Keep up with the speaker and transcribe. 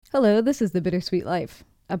Hello, this is The Bittersweet Life,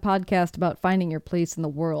 a podcast about finding your place in the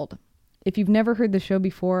world. If you've never heard the show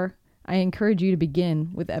before, I encourage you to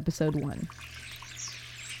begin with episode 1.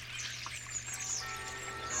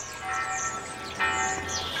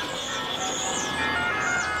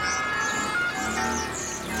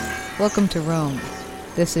 Welcome to Rome.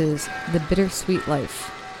 This is The Bittersweet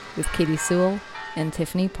Life with Katie Sewell and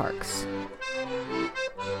Tiffany Parks.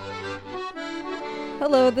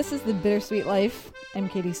 Hello, this is The Bittersweet Life. I'm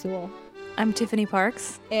Katie Sewell. I'm Tiffany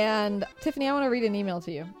Parks. And Tiffany, I want to read an email to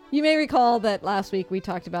you. You may recall that last week we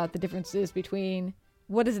talked about the differences between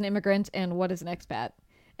what is an immigrant and what is an expat,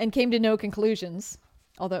 and came to no conclusions,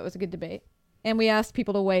 although it was a good debate. And we asked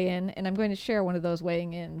people to weigh in, and I'm going to share one of those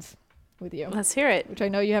weighing ins with you. Let's hear it. Which I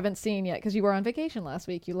know you haven't seen yet because you were on vacation last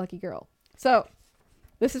week, you lucky girl. So,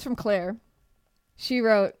 this is from Claire. She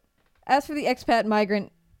wrote, as for the expat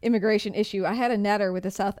migrant immigration issue, I had a natter with a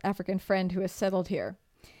South African friend who has settled here.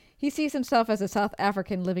 He sees himself as a South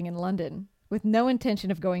African living in London, with no intention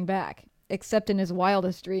of going back, except in his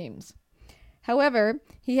wildest dreams. However,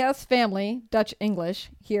 he has family, Dutch English,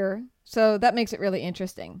 here, so that makes it really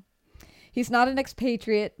interesting. He's not an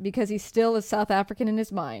expatriate because he's still a South African in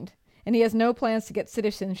his mind, and he has no plans to get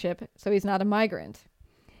citizenship, so he's not a migrant.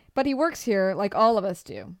 But he works here like all of us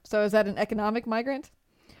do, so is that an economic migrant?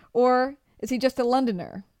 Or is he just a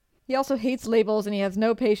Londoner? He also hates labels, and he has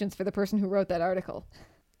no patience for the person who wrote that article.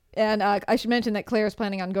 And I should mention that Claire is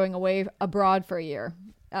planning on going away abroad for a year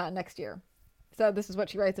next year. So this is what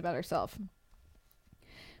she writes about herself.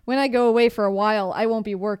 When I go away for a while, I won't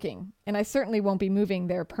be working, and I certainly won't be moving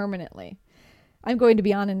there permanently. I'm going to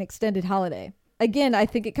be on an extended holiday. Again, I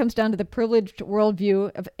think it comes down to the privileged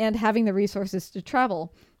worldview and having the resources to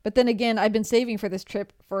travel. But then again, I've been saving for this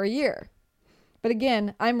trip for a year. But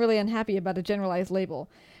again, I'm really unhappy about a generalized label.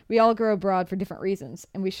 We all go abroad for different reasons,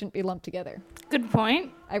 and we shouldn't be lumped together. Good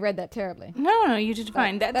point. I read that terribly. No, you did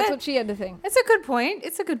fine. That's what she had to think. It's a good point.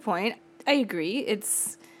 It's a good point. I agree.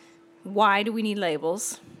 It's why do we need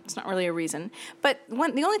labels? It's not really a reason. But the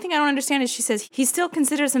only thing I don't understand is she says he still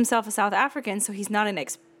considers himself a South African, so he's not an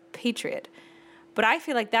expatriate. But I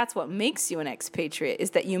feel like that's what makes you an expatriate, is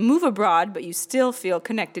that you move abroad, but you still feel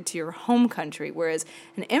connected to your home country, whereas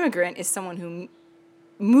an immigrant is someone who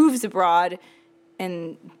moves abroad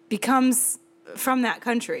and becomes from that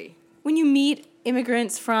country. When you meet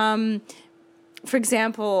immigrants from, for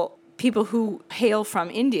example, people who hail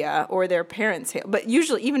from India or their parents hail, but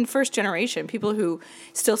usually even first generation, people who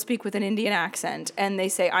still speak with an Indian accent and they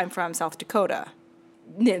say, I'm from South Dakota.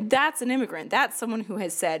 That's an immigrant. That's someone who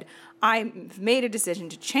has said, I've made a decision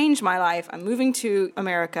to change my life. I'm moving to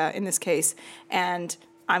America in this case, and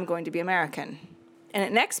I'm going to be American.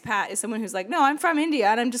 And an expat is someone who's like, no, I'm from India,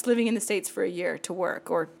 and I'm just living in the States for a year to work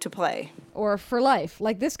or to play. Or for life.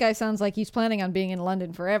 Like this guy sounds like he's planning on being in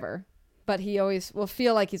London forever, but he always will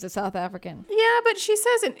feel like he's a South African. Yeah, but she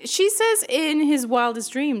says in his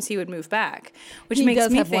wildest dreams he would move back, which makes me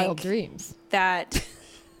think he does have wild dreams. That,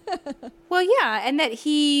 well, yeah, and that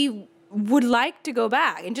he would like to go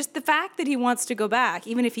back, and just the fact that he wants to go back,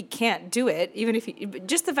 even if he can't do it,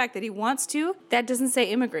 just the fact that he wants to, that doesn't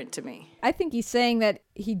say immigrant to me. I think he's saying that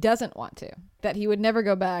he doesn't want to, that he would never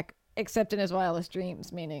go back except in his wildest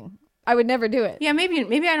dreams, meaning I would never do it. Yeah,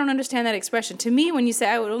 maybe I don't understand that expression. To me, when you say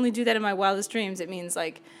I would only do that in my wildest dreams, it means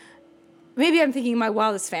like, maybe I'm thinking my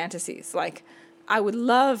wildest fantasies, like I would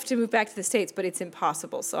love to move back to the States, but it's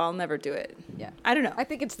impossible, so I'll never do it. Yeah. I don't know. I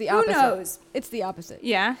think it's the opposite. Who knows? It's the opposite.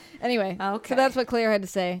 Yeah? Anyway, Okay. So that's what Claire had to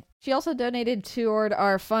say. She also donated toward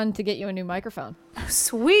our fund to get you a new microphone.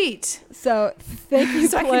 Sweet. So thank you,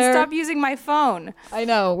 so Claire. I can stop using my phone. I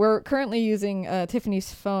know. We're currently using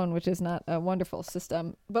Tiffany's phone, which is not a wonderful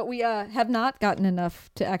system. But we have not gotten enough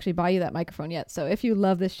to actually buy you that microphone yet. So if you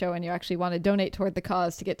love this show and you actually want to donate toward the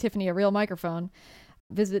cause to get Tiffany a real microphone,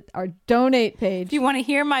 visit our donate page. If you want to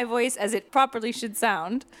hear my voice as it properly should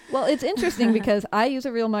sound. Well, it's interesting because I use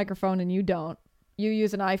a real microphone and you don't. You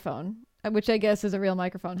use an iPhone, which I guess is a real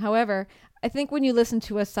microphone. However, I think when you listen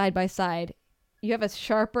to us side by side, you have a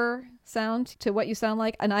sharper sound to what you sound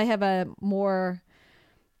like, and I have a more,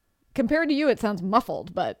 compared to you, it sounds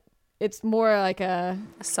muffled, but it's more like a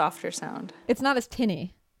softer sound. It's not as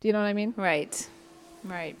tinny. Do you know what I mean? Right.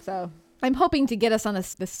 So I'm hoping to get us on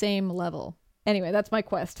the same level. Anyway, that's my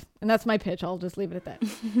quest, and that's my pitch. I'll just leave it at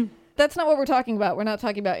that. That's not what we're talking about. We're not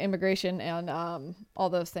talking about immigration and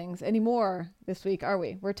all those things anymore this week, are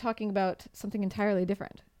we? We're talking about something entirely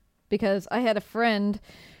different. Because I had a friend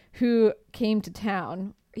who came to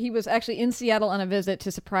town. He was actually in Seattle on a visit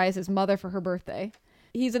to surprise his mother for her birthday.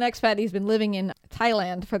 He's an expat. He's been living in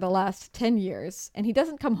Thailand for the last 10 years, and he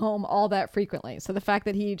doesn't come home all that frequently. So the fact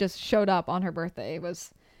that he just showed up on her birthday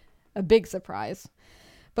was a big surprise.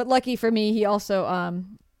 But lucky for me, he also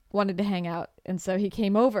wanted to hang out. And so he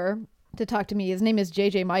came over to talk to me. His name is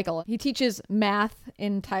JJ Michael. He teaches math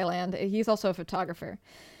in Thailand. He's also a photographer.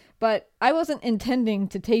 But I wasn't intending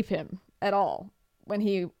to tape him at all when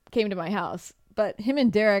he came to my house. But him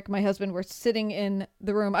and Derek, my husband, were sitting in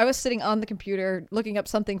the room. I was sitting on the computer looking up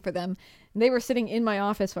something for them. And they were sitting in my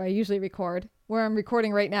office where I usually record, where I'm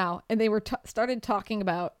recording right now. And they were started talking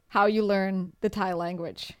about how you learn the Thai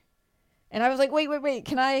language. And I was like, wait,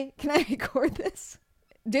 can I record this?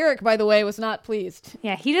 Derek, by the way, was not pleased.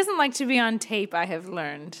 Yeah, he doesn't like to be on tape, I have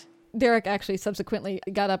learned. Derek actually subsequently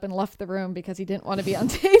got up and left the room because he didn't want to be on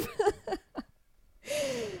tape.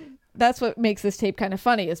 That's what makes this tape kind of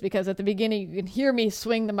funny, is because at the beginning you can hear me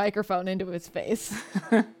swing the microphone into his face.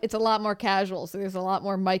 It's a lot more casual, so there's a lot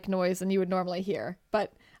more mic noise than you would normally hear.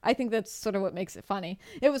 But I think that's sort of what makes it funny.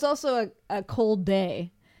 It was also a cold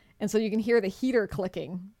day, and so you can hear the heater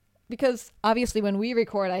clicking. Because obviously when we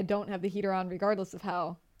record, I don't have the heater on regardless of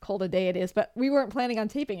how cold a day it is. But we weren't planning on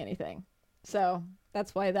taping anything. So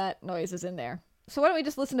that's why that noise is in there. So why don't we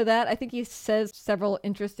just listen to that? I think he says several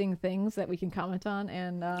interesting things that we can comment on.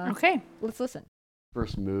 And okay, let's listen.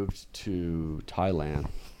 First moved to Thailand.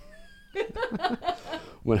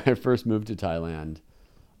 When I first moved to Thailand,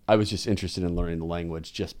 I was just interested in learning the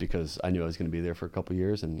language just because I knew I was going to be there for a couple of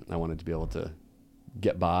years and I wanted to be able to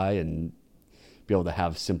get by and be able to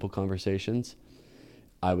have simple conversations.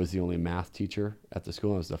 I was the only math teacher at the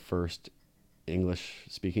school. I was the first English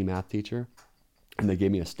speaking math teacher. And they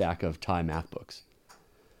gave me a stack of Thai math books.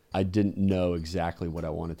 I didn't know exactly what I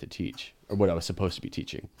wanted to teach or what I was supposed to be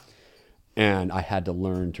teaching. And I had to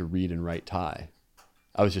learn to read and write Thai.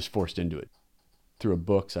 I was just forced into it. Through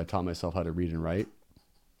books, I taught myself how to read and write.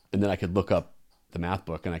 And then I could look up the math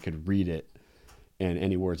book and I could read it. And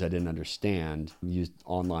any words I didn't understand, used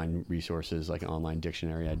online resources like an online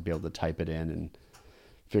dictionary. I'd be able to type it in and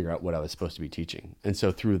figure out what I was supposed to be teaching. And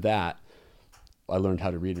so through that, I learned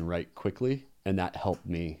how to read and write quickly. And that helped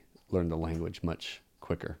me learn the language much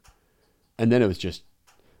quicker. And then it was just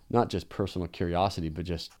not just personal curiosity, but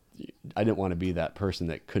just I didn't want to be that person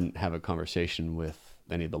that couldn't have a conversation with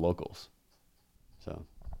any of the locals. So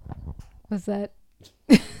was that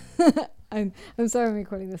I'm sorry I'm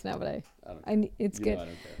recording this now, but it's good. I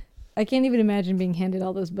don't care. I can't even imagine being handed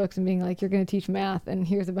all those books and being like, you're going to teach math and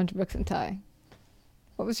here's a bunch of books in Thai.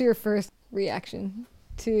 What was your first reaction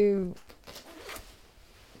to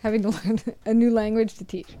having to learn a new language to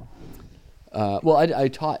teach? Well, I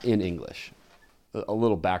taught in English. A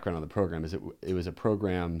little background on the program is it was a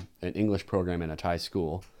program, an English program in a Thai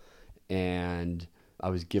school, and I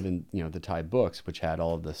was given the Thai books, which had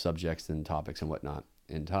all of the subjects and topics and whatnot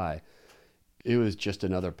in Thai. It was just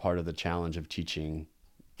another part of the challenge of teaching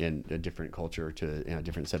in a different culture to a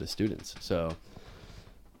different set of students. So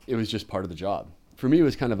it was just part of the job. For me, it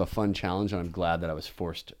was kind of a fun challenge, and I'm glad that I was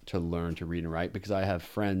forced to learn to read and write because I have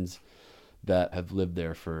friends that have lived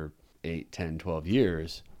there for 8, 10, 12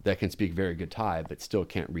 years that can speak very good Thai, but still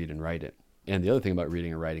can't read and write it. And the other thing about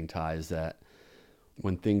reading and writing Thai is that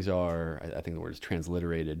when things are, I think the word is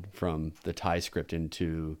transliterated from the Thai script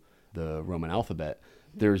into the Roman alphabet,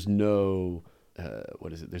 there's no,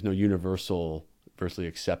 there's no universally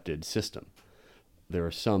accepted system. There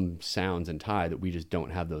are some sounds in Thai that we just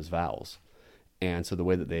don't have those vowels. And so the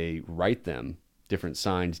way that they write them, different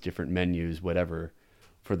signs, different menus, whatever,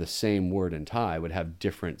 for the same word in Thai would have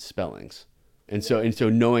different spellings. And so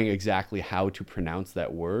knowing exactly how to pronounce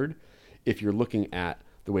that word, if you're looking at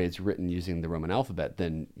the way it's written using the Roman alphabet,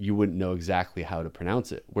 then you wouldn't know exactly how to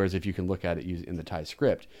pronounce it. Whereas if you can look at it in the Thai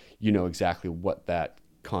script, you know exactly what that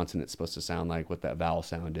consonant's supposed to sound like, what that vowel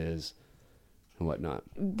sound is, and whatnot.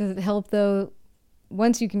 Does it help, though,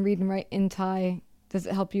 once you can read and write in Thai, does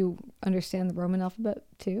it help you understand the Roman alphabet,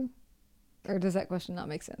 too? Or does that question not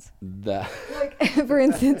make sense? For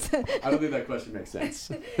instance... I don't think that question makes sense.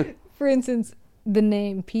 For instance, the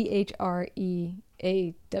name Phreaw.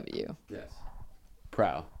 Yes.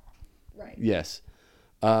 Prow. Right. Yes.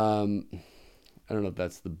 I don't know if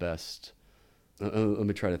that's the best. Let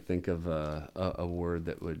me try to think of a word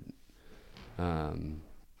that would,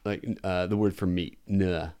 the word for meat.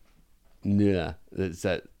 Nuh. It's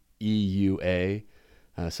that E-U-A.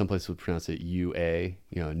 Some places would pronounce it U-A.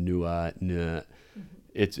 Nua, nuh. Mm-hmm.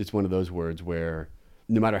 It's one of those words where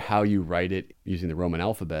no matter how you write it using the Roman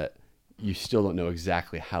alphabet, you still don't know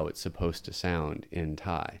exactly how it's supposed to sound in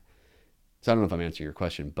Thai. So I don't know if I'm answering your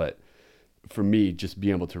question, but for me, just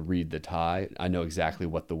being able to read the Thai, I know exactly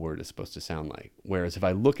what the word is supposed to sound like. Whereas if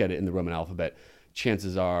I look at it in the Roman alphabet,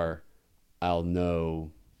 chances are I'll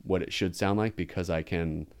know what it should sound like because I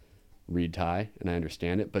can read Thai and I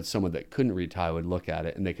understand it, but someone that couldn't read Thai would look at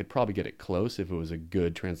it and they could probably get it close if it was a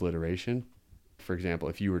good transliteration. For example,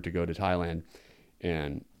 if you were to go to Thailand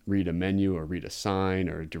and read a menu or read a sign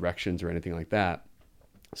or directions or anything like that,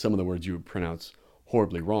 some of the words you would pronounce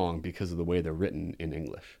horribly wrong because of the way they're written in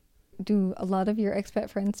English. Do a lot of your expat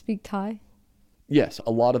friends speak Thai? Yes,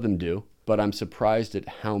 a lot of them do, but I'm surprised at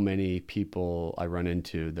how many people I run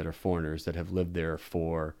into that are foreigners that have lived there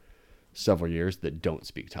for several years that don't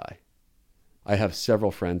speak Thai. I have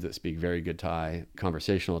several friends that speak very good Thai,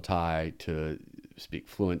 conversational Thai, to speak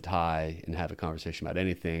fluent Thai and have a conversation about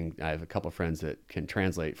anything. I have a couple of friends that can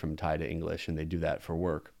translate from Thai to English, and they do that for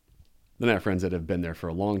work. Then I have friends that have been there for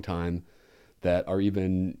a long time that are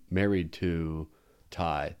even married to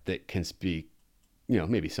Thai that can speak,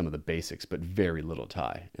 maybe some of the basics, but very little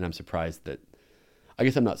Thai. And I'm surprised that, I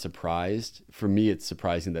guess I'm not surprised. For me, it's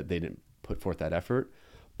surprising that they didn't put forth that effort.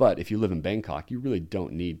 But if you live in Bangkok, you really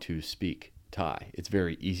don't need to speak Thai. It's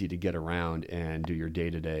very easy to get around and do your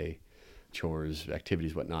day-to-day chores,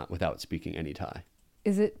 activities, whatnot, without speaking any Thai.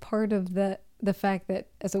 Is it part of the fact that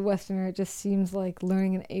as a Westerner, it just seems like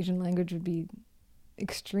learning an Asian language would be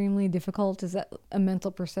extremely difficult? Is that a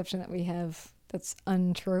mental perception that we have that's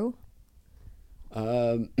untrue?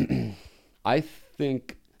 I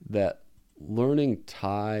think that learning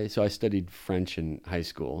Thai, so I studied French in high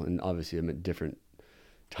school, and obviously I'm at different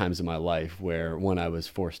times in my life where one, I was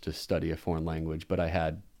forced to study a foreign language, but I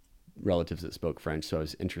had relatives that spoke French, so I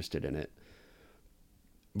was interested in it.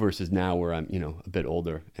 Versus now where I'm, a bit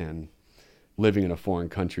older and living in a foreign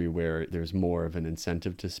country where there's more of an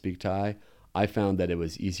incentive to speak Thai, I found that it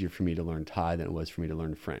was easier for me to learn Thai than it was for me to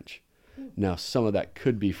learn French. Now, some of that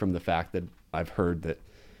could be from the fact that I've heard that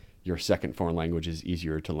your second foreign language is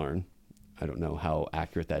easier to learn. I don't know how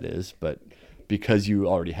accurate that is, but because you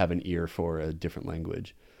already have an ear for a different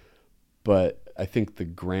language. But I think the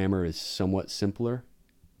grammar is somewhat simpler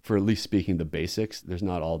for at least speaking the basics. There's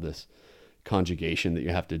not all this conjugation that you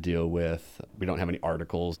have to deal with. We don't have any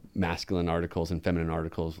articles, masculine articles and feminine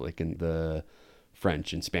articles like in the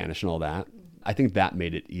French and Spanish and all that. I think that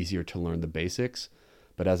made it easier to learn the basics.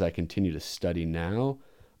 But as I continue to study now,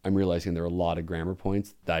 I'm realizing there are a lot of grammar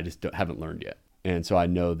points that I just haven't learned yet. And so I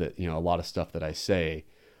know that, a lot of stuff that I say,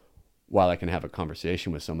 while I can have a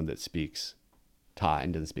conversation with someone that speaks Thai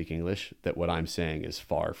and doesn't speak English, that what I'm saying is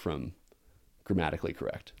far from grammatically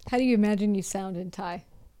correct. How do you imagine you sound in Thai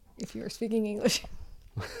if you were speaking English?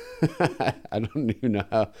 I don't even know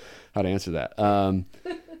how to answer that.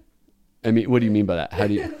 What do you mean by that? How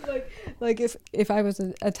do you... like if I was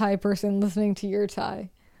a Thai person listening to your Thai,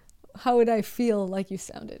 how would I feel like you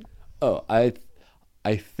sounded? Oh, I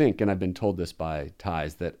think, and I've been told this by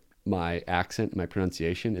Thais, that my accent, my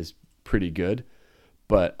pronunciation is pretty good,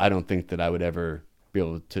 but I don't think that I would ever be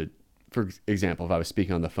able to, for example, if I was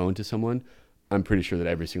speaking on the phone to someone, I'm pretty sure that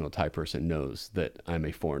every single Thai person knows that I'm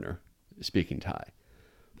a foreigner speaking Thai.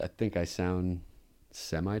 I think I sound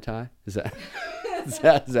semi-Thai. Does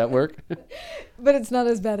that work? But it's not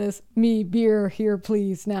as bad as me, beer here,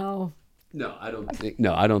 please, now. No, I don't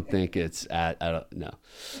think it's I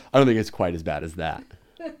don't think it's quite as bad as that.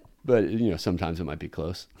 But sometimes it might be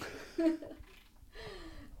close.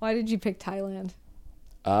 Why did you pick Thailand?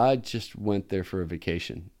 I just went there for a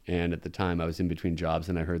vacation, and at the time I was in between jobs,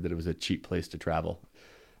 and I heard that it was a cheap place to travel.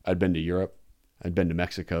 I'd been to Europe, I'd been to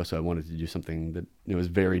Mexico, so I wanted to do something that was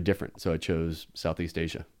very different. So I chose Southeast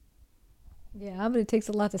Asia. Yeah, but it takes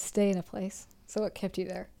a lot to stay in a place. So what kept you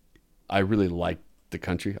there? I really liked the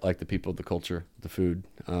country. I liked the people, the culture, the food,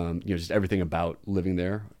 just everything about living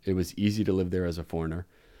there. It was easy to live there as a foreigner.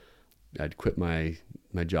 I'd quit my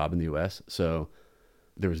job in the U.S., so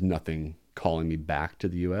there was nothing calling me back to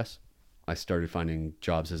the U.S. I started finding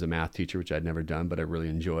jobs as a math teacher, which I'd never done, but I really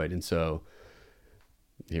enjoyed. And so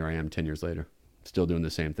here I am 10 years later, still doing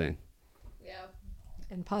the same thing. Yeah.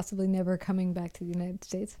 And possibly never coming back to the United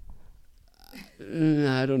States?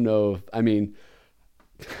 I don't know.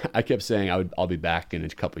 I kept saying I'll be back in a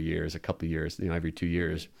couple of years, every 2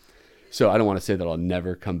 years. So I don't want to say that I'll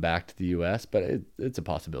never come back to the U.S., but it's a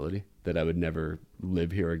possibility that I would never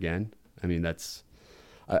live here again.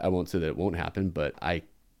 I won't say that it won't happen, but I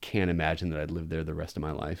can't imagine that I'd live there the rest of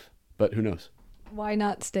my life. But who knows? Why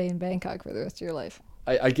not stay in Bangkok for the rest of your life?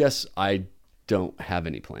 I guess I don't have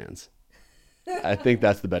any plans. I think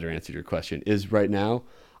that's the better answer to your question. Is right now,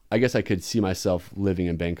 I guess I could see myself living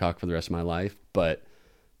in Bangkok for the rest of my life, but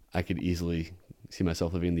I could easily see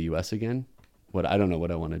myself living in the U.S. again. I don't know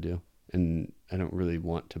what I want to do, and I don't really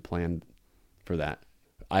want to plan for that.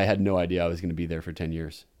 I had no idea I was going to be there for 10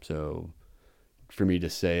 years. So for me to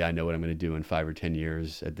say I know what I'm going to do in 5 or 10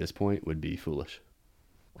 years at this point would be foolish.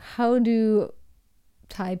 How do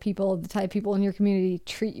the Thai people in your community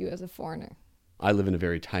treat you as a foreigner? I live in a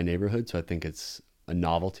very Thai neighborhood, so I think it's a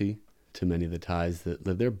novelty to many of the Thais that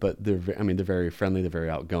live there. But they're very friendly, they're very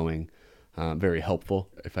outgoing, very helpful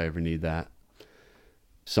if I ever need that.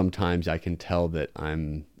 Sometimes I can tell that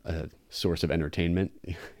I'm a source of entertainment.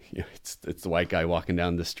 It's the white guy walking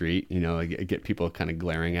down the street. I get people kind of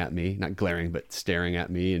glaring at me, not glaring, but staring at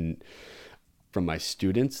me. And from my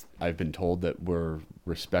students, I've been told that we're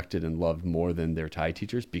respected and loved more than their Thai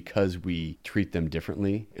teachers because we treat them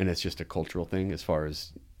differently. And it's just a cultural thing as far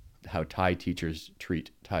as how Thai teachers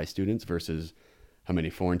treat Thai students versus how many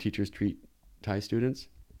foreign teachers treat Thai students.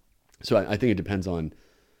 So I think it depends on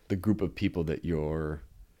the group of people that you're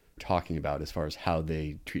talking about as far as how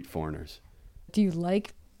they treat foreigners. Do you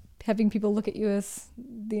like having people look at you as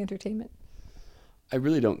the entertainment? I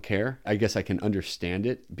really don't care. I guess I can understand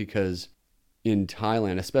it because in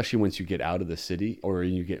Thailand, especially once you get out of the city or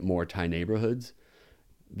you get more Thai neighborhoods,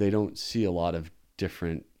 they don't see a lot of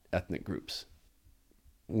different ethnic groups.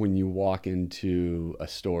 When you walk into a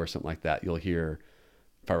store or something like that, you'll hear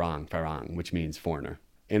Farang, which means foreigner.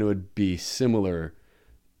 And it would be similar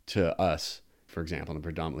to us, for example, in a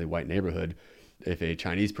predominantly white neighborhood, if a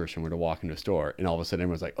Chinese person were to walk into a store and all of a sudden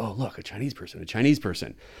everyone's like, oh, look, a Chinese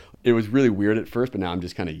person. It was really weird at first, but now I'm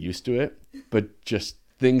just kind of used to it. But just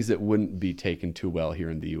things that wouldn't be taken too well here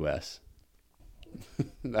in the U.S.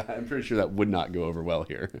 I'm pretty sure that would not go over well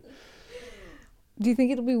here. Do you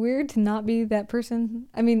think it'll be weird to not be that person?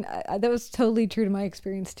 I mean, that was totally true to my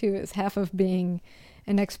experience too, is half of being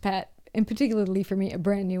an expat, and particularly for me, a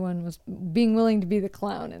brand new one, was being willing to be the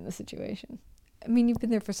clown in the situation. I mean, you've been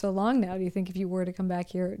there for so long now. Do you think if you were to come back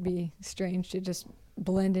here, it'd be strange to just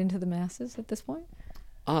blend into the masses at this point?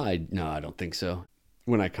 No, I don't think so.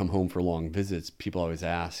 When I come home for long visits, people always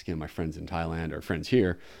ask, my friends in Thailand or friends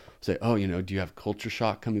here say, oh, do you have culture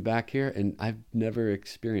shock coming back here? And I've never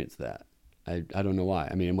experienced that. I don't know why.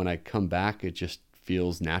 I mean, when I come back, it just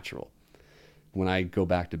feels natural. When I go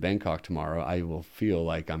back to Bangkok tomorrow, I will feel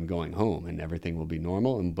like I'm going home and everything will be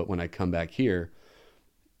normal. But when I come back here,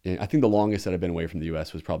 I think the longest that I've been away from the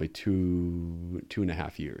U.S. was probably two and a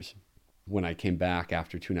half years. When I came back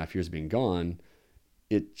after 2.5 years of being gone,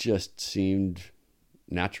 it just seemed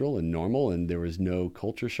natural and normal, and there was no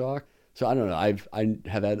culture shock. So I don't know. I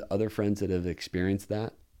have had other friends that have experienced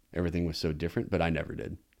that. Everything was so different, but I never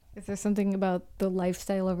did. Is there something about the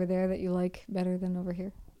lifestyle over there that you like better than over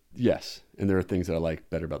here? Yes, and there are things that I like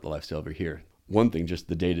better about the lifestyle over here. One thing, just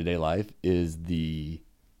the day-to-day life, is the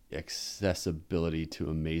accessibility to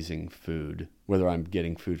amazing food. Whether I'm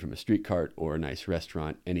getting food from a street cart or a nice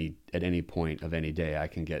restaurant, at any point of any day, I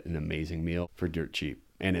can get an amazing meal for dirt cheap.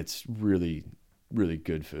 And it's really, really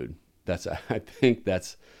good food. I think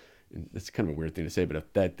that's kind of a weird thing to say, but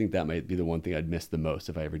I think that might be the one thing I'd miss the most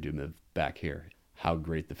if I ever do move back here, how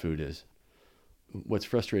great the food is. What's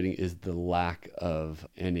frustrating is the lack of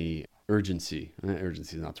any urgency.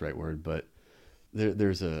 Urgency is not the right word, but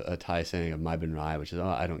there's a Thai saying of Mai Ben Rai, which is, oh,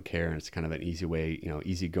 I don't care. And it's kind of an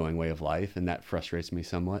easygoing way of life. And that frustrates me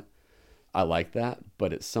somewhat. I like that,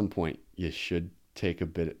 but at some point you should take a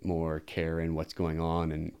bit more care in what's going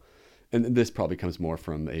on. And this probably comes more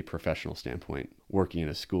from a professional standpoint, working in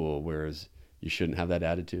a school, whereas you shouldn't have that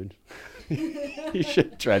attitude. You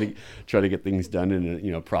should try to get things done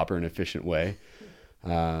in a proper and efficient way.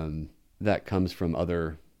 That comes from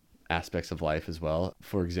other aspects of life as well.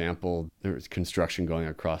 For example, there was construction going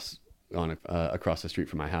across the street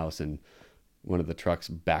from my house, and one of the trucks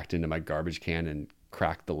backed into my garbage can and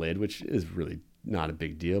cracked the lid, which is really not a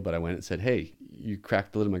big deal. But I went and said, hey, you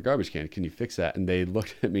cracked the lid of my garbage can. Can you fix that? And they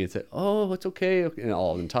looked at me and said, oh, it's okay. And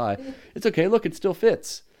all in Thai, it's okay. Look, it still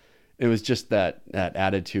fits. It was just that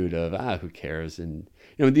attitude of, who cares? And,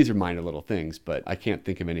 these are minor little things, but I can't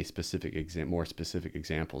think of any more specific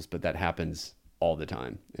examples, but that happens all the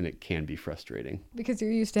time, and it can be frustrating. Because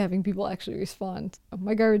you're used to having people actually respond. Oh,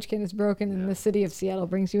 my garbage can is broken, and the city of Seattle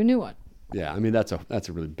brings you a new one. Yeah, I mean, that's a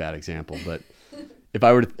really bad example, but if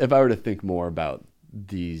I were to think more about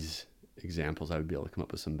these examples, I would be able to come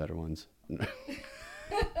up with some better ones.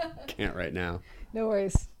 Can't right now. No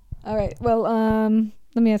worries. All right. Well,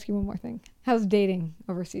 let me ask you one more thing. How's dating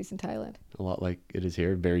overseas in Thailand? A lot like it is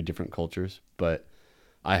here. Very different cultures, but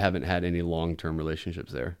I haven't had any long-term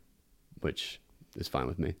relationships there, which is fine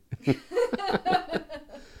with me.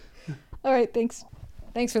 All right. Thanks.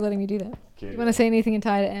 Thanks for letting me do that. Okay. You want to say anything in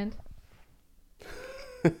Thai to end?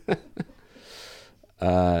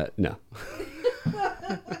 No.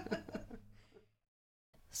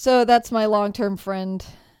 So that's my long-term friend,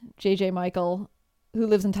 JJ Michael, who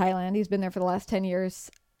lives in Thailand. He's been there for the last 10 years.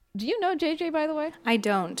 Do you know JJ, by the way? I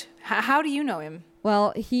don't. How do you know him?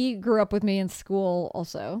 Well, he grew up with me in school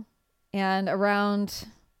also. And around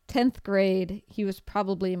 10th grade, he was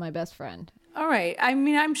probably my best friend. All right. I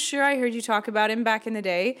mean, I'm sure I heard you talk about him back in the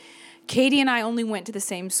day. Katie and I only went to the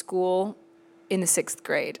same school in the 6th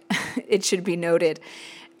grade. It should be noted.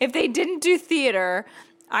 If they didn't do theater,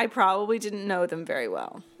 I probably didn't know them very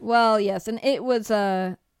well. Well, yes, and it was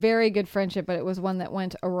a very good friendship, but it was one that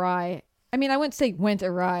went awry. I mean, I wouldn't say went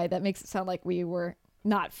awry. That makes it sound like we were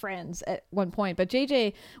not friends at one point. But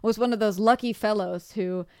JJ was one of those lucky fellows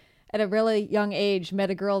who, at a really young age, met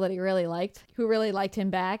a girl that he really liked, who really liked him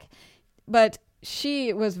back. But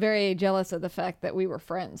she was very jealous of the fact that we were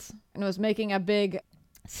friends and was making a big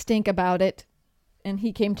stink about it. And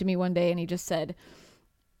he came to me one day and he just said,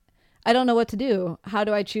 I don't know what to do. How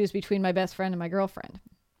do I choose between my best friend and my girlfriend?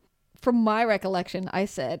 From my recollection, I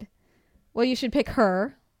said, well, you should pick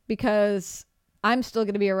her because I'm still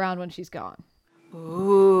going to be around when she's gone.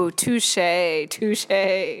 Ooh, touche.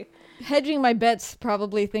 Hedging my bets,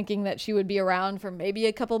 probably thinking that she would be around for maybe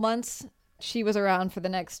a couple months. She was around for the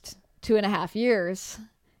next 2.5 years.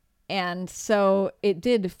 And so it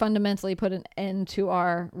did fundamentally put an end to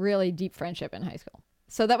our really deep friendship in high school.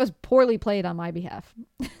 So that was poorly played on my behalf.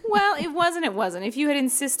 Well, it wasn't. If you had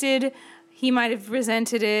insisted, he might have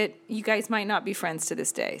resented it. You guys might not be friends to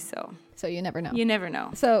this day. So you never know. You never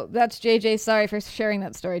know. So that's JJ. Sorry for sharing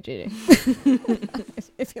that story, JJ.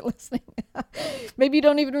 if you're listening. Maybe you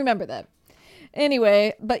don't even remember that.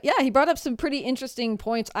 Anyway, but yeah, he brought up some pretty interesting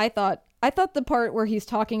points, I thought. I thought the part where he's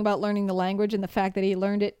talking about learning the language and the fact that he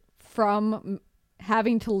learned it from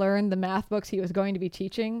having to learn the math books he was going to be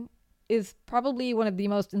teaching is probably one of the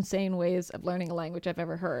most insane ways of learning a language I've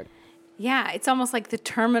ever heard. Yeah, it's almost like The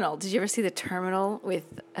Terminal. Did you ever see The Terminal with,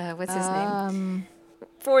 what's his name?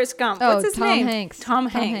 Forrest Gump. What's his name? Hanks. Tom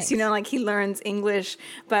Hanks. You know, like he learns English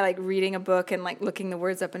by like reading a book and like looking the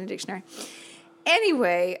words up in a dictionary.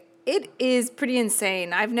 Anyway, it is pretty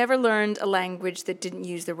insane. I've never learned a language that didn't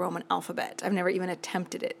use the Roman alphabet. I've never even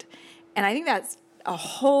attempted it. And I think that's a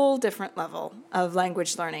whole different level of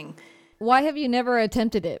language learning. Why have you never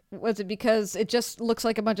attempted it? Was it because it just looks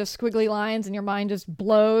like a bunch of squiggly lines and your mind just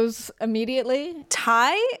blows immediately?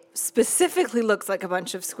 Thai specifically looks like a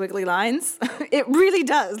bunch of squiggly lines. It really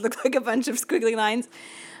does look like a bunch of squiggly lines.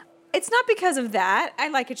 It's not because of that. I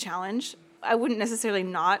like a challenge. I wouldn't necessarily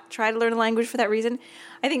not try to learn a language for that reason.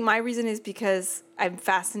 I think my reason is because I'm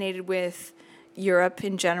fascinated with Europe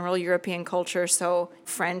in general, European culture. So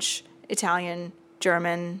French, Italian,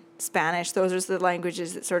 German, Spanish, those are the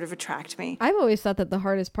languages that sort of attract me. I've always thought that the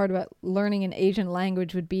hardest part about learning an Asian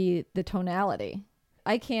language would be the tonality.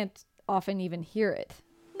 I can't often even hear it.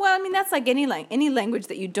 Well, I mean, that's like any language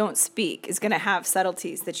that you don't speak is going to have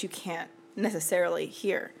subtleties that you can't necessarily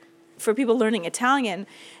hear. For people learning Italian,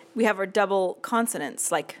 we have our double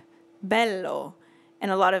consonants like bello,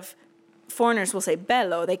 and a lot of foreigners will say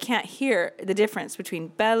bello. They can't hear the difference between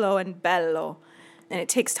bello and bello, and it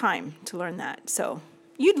takes time to learn that. So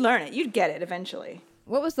you'd learn it. You'd get it eventually.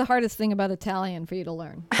 What was the hardest thing about Italian for you to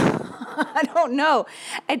learn? I don't know.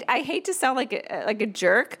 I hate to sound like a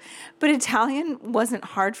jerk, but Italian wasn't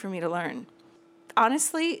hard for me to learn.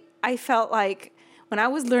 Honestly, I felt like when I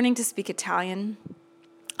was learning to speak Italian,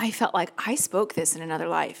 I felt like I spoke this in another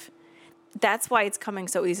life. That's why it's coming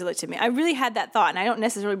so easily to me. I really had that thought, and I don't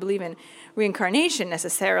necessarily believe in reincarnation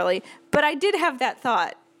necessarily, but I did have that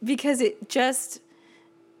thought because it just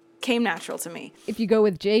came natural to me. If you go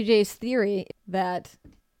with JJ's theory that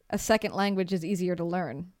a second language is easier to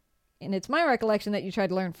learn, and it's my recollection that you tried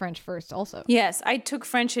to learn French first also. Yes, I took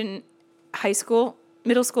French in high school,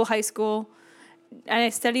 middle school, high school, and I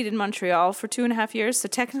studied in Montreal for 2.5 years, so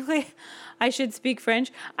technically I should speak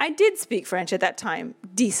French. I did speak French at that time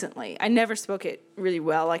decently. I never spoke it really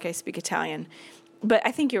well like I speak Italian, but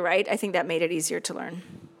I think you're right. I think that made it easier to learn.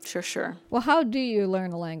 Sure. Well, how do you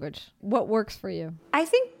learn a language? What works for you? I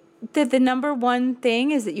think that the number one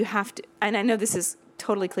thing is that you have to, and I know this is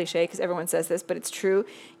totally cliche because everyone says this, but it's true.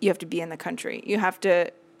 You have to be in the country. You have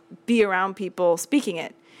to be around people speaking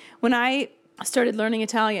it. When I started learning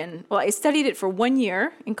Italian, well, I studied it for 1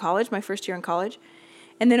 year in college, my first year in college.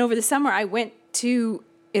 And then over the summer, I went to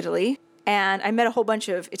Italy and I met a whole bunch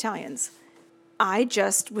of Italians. I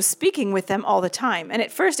just was speaking with them all the time. And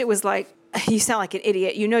at first it was like, you sound like an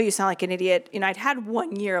idiot. You know you sound like an idiot. You know, I'd had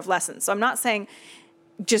 1 year of lessons. So I'm not saying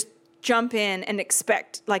just jump in and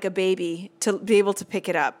expect like a baby to be able to pick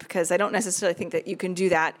it up, because I don't necessarily think that you can do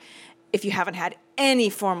that if you haven't had any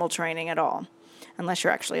formal training at all, unless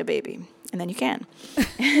you're actually a baby. And then you can.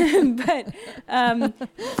 But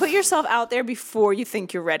put yourself out there before you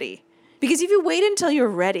think you're ready. Because if you wait until you're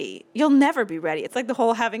ready, you'll never be ready. It's like the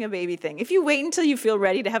whole having a baby thing. If you wait until you feel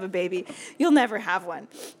ready to have a baby, you'll never have one.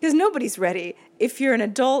 Because nobody's ready. If you're an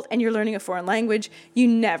adult and you're learning a foreign language, you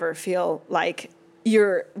never feel like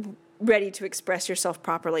you're ready to express yourself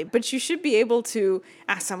properly. But you should be able to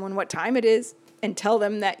ask someone what time it is and tell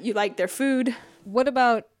them that you like their food. What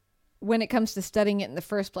about when it comes to studying it in the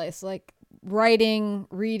first place? Like writing,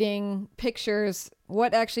 reading, pictures,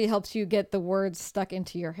 what actually helps you get the words stuck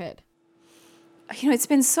into your head? You know, it's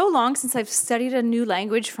been so long since I've studied a new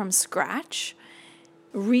language from scratch.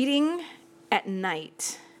 Reading at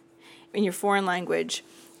night in your foreign language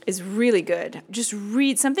is really good. Just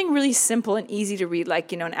read something really simple and easy to read,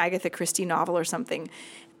 like, an Agatha Christie novel or something,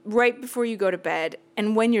 right before you go to bed.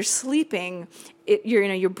 And when you're sleeping,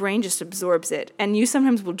 your brain just absorbs it, and you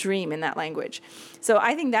sometimes will dream in that language. So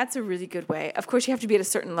I think that's a really good way. Of course, you have to be at a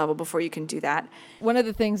certain level before you can do that. One of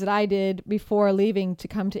the things that I did before leaving to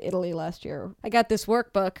come to Italy last year, I got this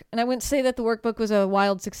workbook, and I wouldn't say that the workbook was a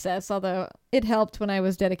wild success, although it helped when I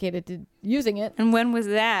was dedicated to using it. And when was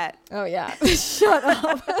that? Oh, yeah. Shut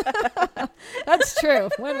up. That's true.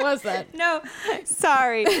 When was that? No,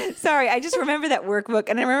 sorry. I just remember that workbook,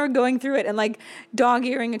 and I remember going through it and like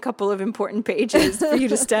dog-earing a couple of important pages for you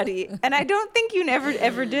to study. And I don't think you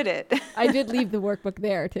ever did it. I did leave the workbook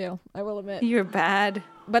there, too, I will admit. You're bad.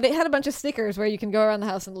 But it had a bunch of stickers where you can go around the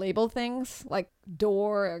house and label things, like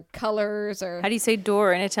door or colors or... How do you say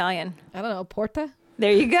door in Italian? I don't know, porta?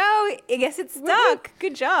 There you go. I guess it's stuck.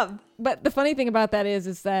 Good job. But the funny thing about that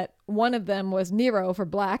is that one of them was Nero for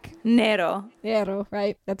black. Nero. Nero,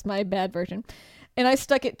 right? That's my bad version. And I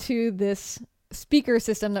stuck it to this speaker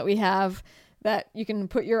system that we have that you can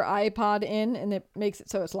put your iPod in and it makes it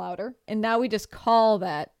so it's louder. And now we just call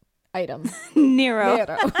that item Nero.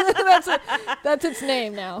 Nero. That's its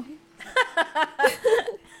name now.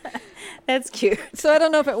 That's cute. So I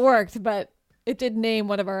don't know if it worked, but it did name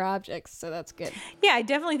one of our objects, so that's good. Yeah, I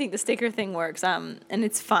definitely think the sticker thing works. And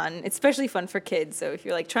it's fun. It's especially fun for kids. So if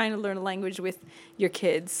you're like trying to learn a language with your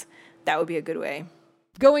kids, that would be a good way.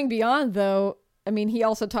 Going beyond, though, I mean, he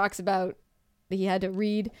also talks about that he had to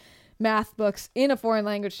read math books in a foreign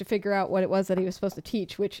language to figure out what it was that he was supposed to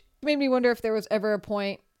teach, which made me wonder if there was ever a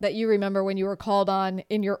point that you remember when you were called on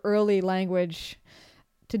in your early language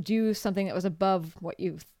to do something that was above what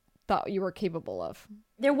you thought you were capable of.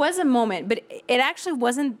 There was a moment, but it actually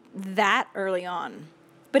wasn't that early on,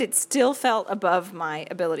 but it still felt above my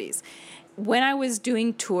abilities. When I was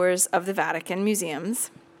doing tours of the Vatican museums,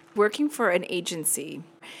 working for an agency,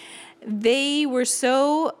 they were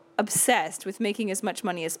so obsessed with making as much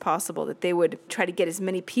money as possible that they would try to get as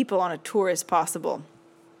many people on a tour as possible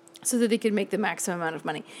so that they could make the maximum amount of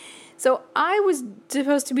money. So I was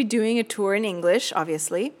supposed to be doing a tour in English,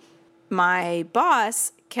 obviously. My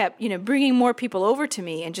boss kept, bringing more people over to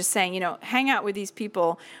me and just saying, hang out with these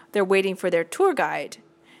people. They're waiting for their tour guide.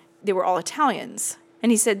 They were all Italians.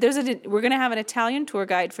 And he said, we're going to have an Italian tour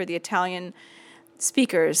guide for the Italian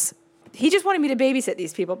speakers. He just wanted me to babysit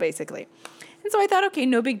these people, basically. And so I thought, okay,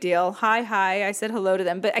 no big deal. Hi. I said hello to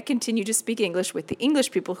them, but I continued to speak English with the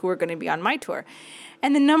English people who were going to be on my tour.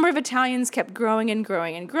 And the number of Italians kept growing and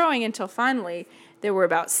growing and growing until finally there were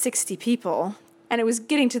about 60 people. And it was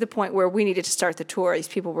getting to the point where we needed to start the tour. These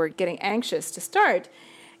people were getting anxious to start.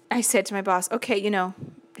 I said to my boss, okay,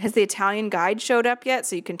 has the Italian guide showed up yet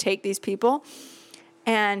so you can take these people?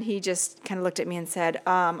 And he just kind of looked at me and said,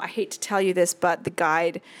 I hate to tell you this, but the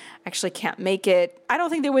guide actually can't make it. I don't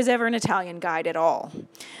think there was ever an Italian guide at all.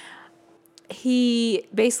 He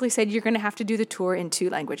basically said, you're going to have to do the tour in 2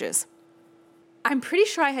 languages. I'm pretty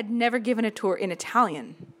sure I had never given a tour in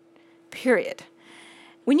Italian, period.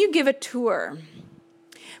 When you give a tour,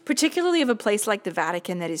 particularly of a place like the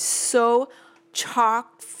Vatican that is so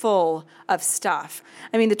chock full of stuff.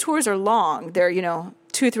 I mean, the tours are long. They're,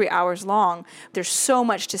 2 or 3 hours long. There's so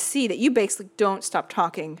much to see that you basically don't stop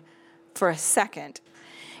talking for a second.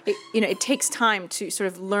 It takes time to sort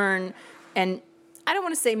of learn, and I don't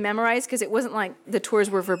want to say memorize because it wasn't like the tours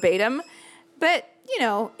were verbatim, but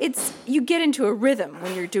you get into a rhythm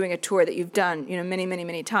when you're doing a tour that you've done, many, many,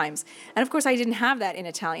 many times. And of course, I didn't have that in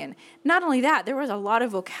Italian. Not only that, there was a lot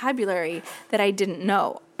of vocabulary that I didn't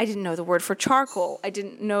know. I didn't know the word for charcoal. I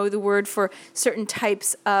didn't know the word for certain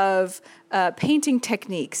types of painting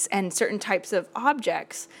techniques and certain types of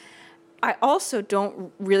objects. I also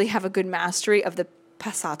don't really have a good mastery of the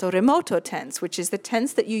passato remoto tense, which is the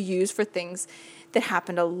tense that you use for things that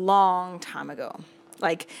happened a long time ago,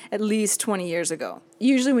 like at least 20 years ago.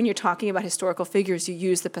 Usually when you're talking about historical figures, you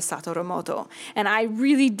use the passato remoto. And I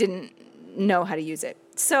really didn't know how to use it.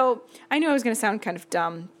 So I knew I was going to sound kind of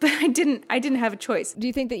dumb, but I didn't have a choice. Do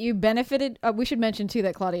you think that you benefited? We should mention too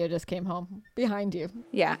that Claudio just came home behind you.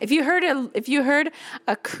 Yeah. If you heard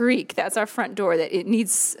a creak, that's our front door, that it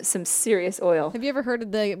needs some serious oil. Have you ever heard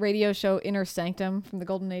of the radio show Inner Sanctum from the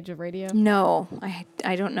Golden Age of Radio? No,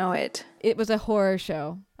 I don't know it. It was a horror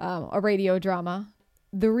show, a radio drama.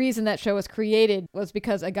 The reason that show was created was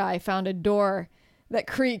because a guy found a door that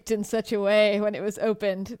creaked in such a way when it was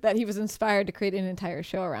opened that he was inspired to create an entire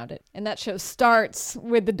show around it. And that show starts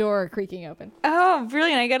with the door creaking open. Oh,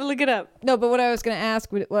 brilliant. I got to look it up. No, but what I was going to ask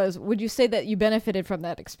was, would you say that you benefited from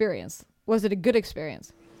that experience? Was it a good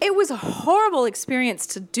experience? It was a horrible experience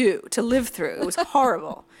to live through. It was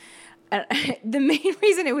horrible. And the main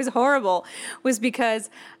reason it was horrible was because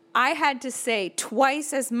I had to say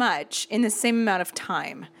twice as much in the same amount of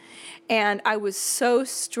time. And I was so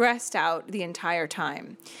stressed out the entire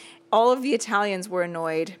time. All of the Italians were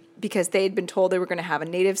annoyed because they had been told they were going to have a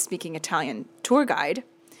native-speaking Italian tour guide.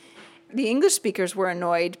 The English speakers were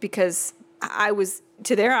annoyed because I was,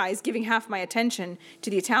 to their eyes, giving half my attention to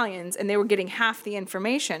the Italians, and they were getting half the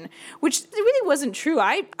information, which really wasn't true.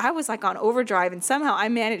 I was like on overdrive, and somehow I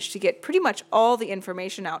managed to get pretty much all the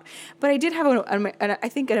information out. But I did have, I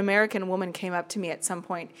think an American woman came up to me at some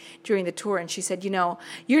point during the tour, and she said,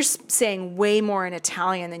 you're saying way more in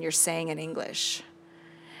Italian than you're saying in English.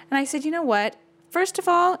 And I said, you know what? First of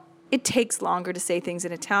all, it takes longer to say things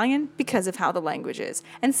in Italian because of how the language is.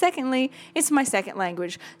 And secondly, it's my second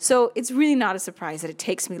language, so it's really not a surprise that it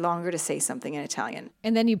takes me longer to say something in Italian.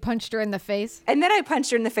 And then you punched her in the face? And then I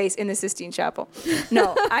punched her in the face in the Sistine Chapel.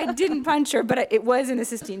 No, I didn't punch her, but it was in the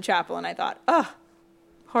Sistine Chapel, and I thought, oh,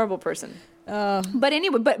 horrible person. But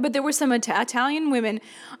anyway, but there were some Italian women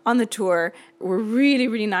on the tour were really,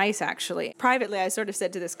 really nice, actually. Privately, I sort of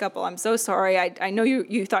said to this couple, I'm so sorry. I know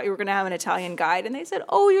you thought you were going to have an Italian guide. And they said,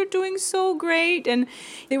 oh, you're doing so great. And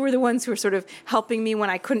they were the ones who were sort of helping me when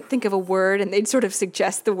I couldn't think of a word. And they'd sort of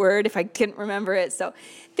suggest the word if I didn't remember it. So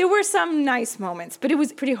there were some nice moments, but it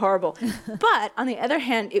was pretty horrible. But on the other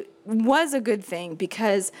hand, it was a good thing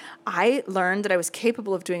because I learned that I was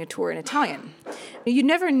capable of doing a tour in Italian. You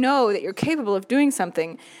never know that you're capable of doing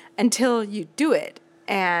something until you do it.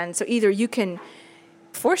 And so either you can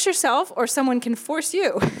force yourself or someone can force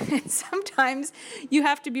you. And sometimes you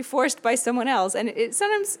have to be forced by someone else. And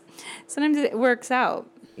sometimes it works out.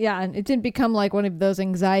 Yeah, and it didn't become like one of those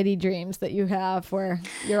anxiety dreams that you have where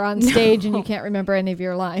you're on stage and you can't remember any of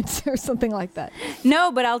your lines or something like that.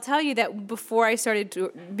 No, but I'll tell you that before I started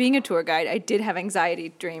being a tour guide, I did have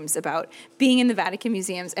anxiety dreams about being in the Vatican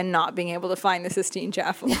museums and not being able to find the Sistine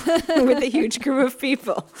Chapel with a huge group of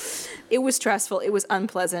people. It was stressful. It was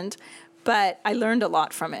unpleasant, but I learned a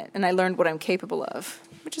lot from it, and I learned what I'm capable of,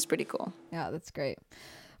 which is pretty cool. Yeah, that's great.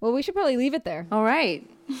 Well, we should probably leave it there. All right.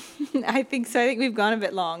 I think so. I think we've gone a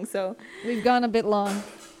bit long. So we've gone a bit long.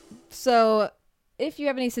 So if you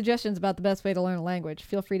have any suggestions about the best way to learn a language,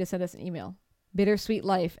 feel free to send us an email,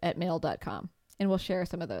 bittersweetlife@mail.com, and we'll share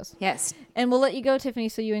some of those. Yes. And we'll let you go, Tiffany,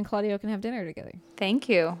 so you and Claudio can have dinner together. Thank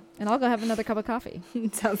you. And I'll go have another cup of coffee.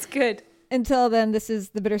 Sounds good. Until then, this is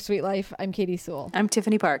The Bittersweet Life. I'm Katie Sewell. I'm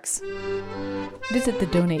Tiffany Parks. Visit the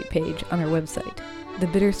donate page on our website,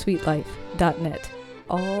 thebittersweetlife.net.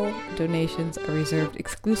 All donations are reserved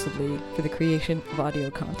exclusively for the creation of audio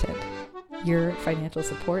content. Your financial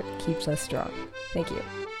support keeps us strong. Thank you.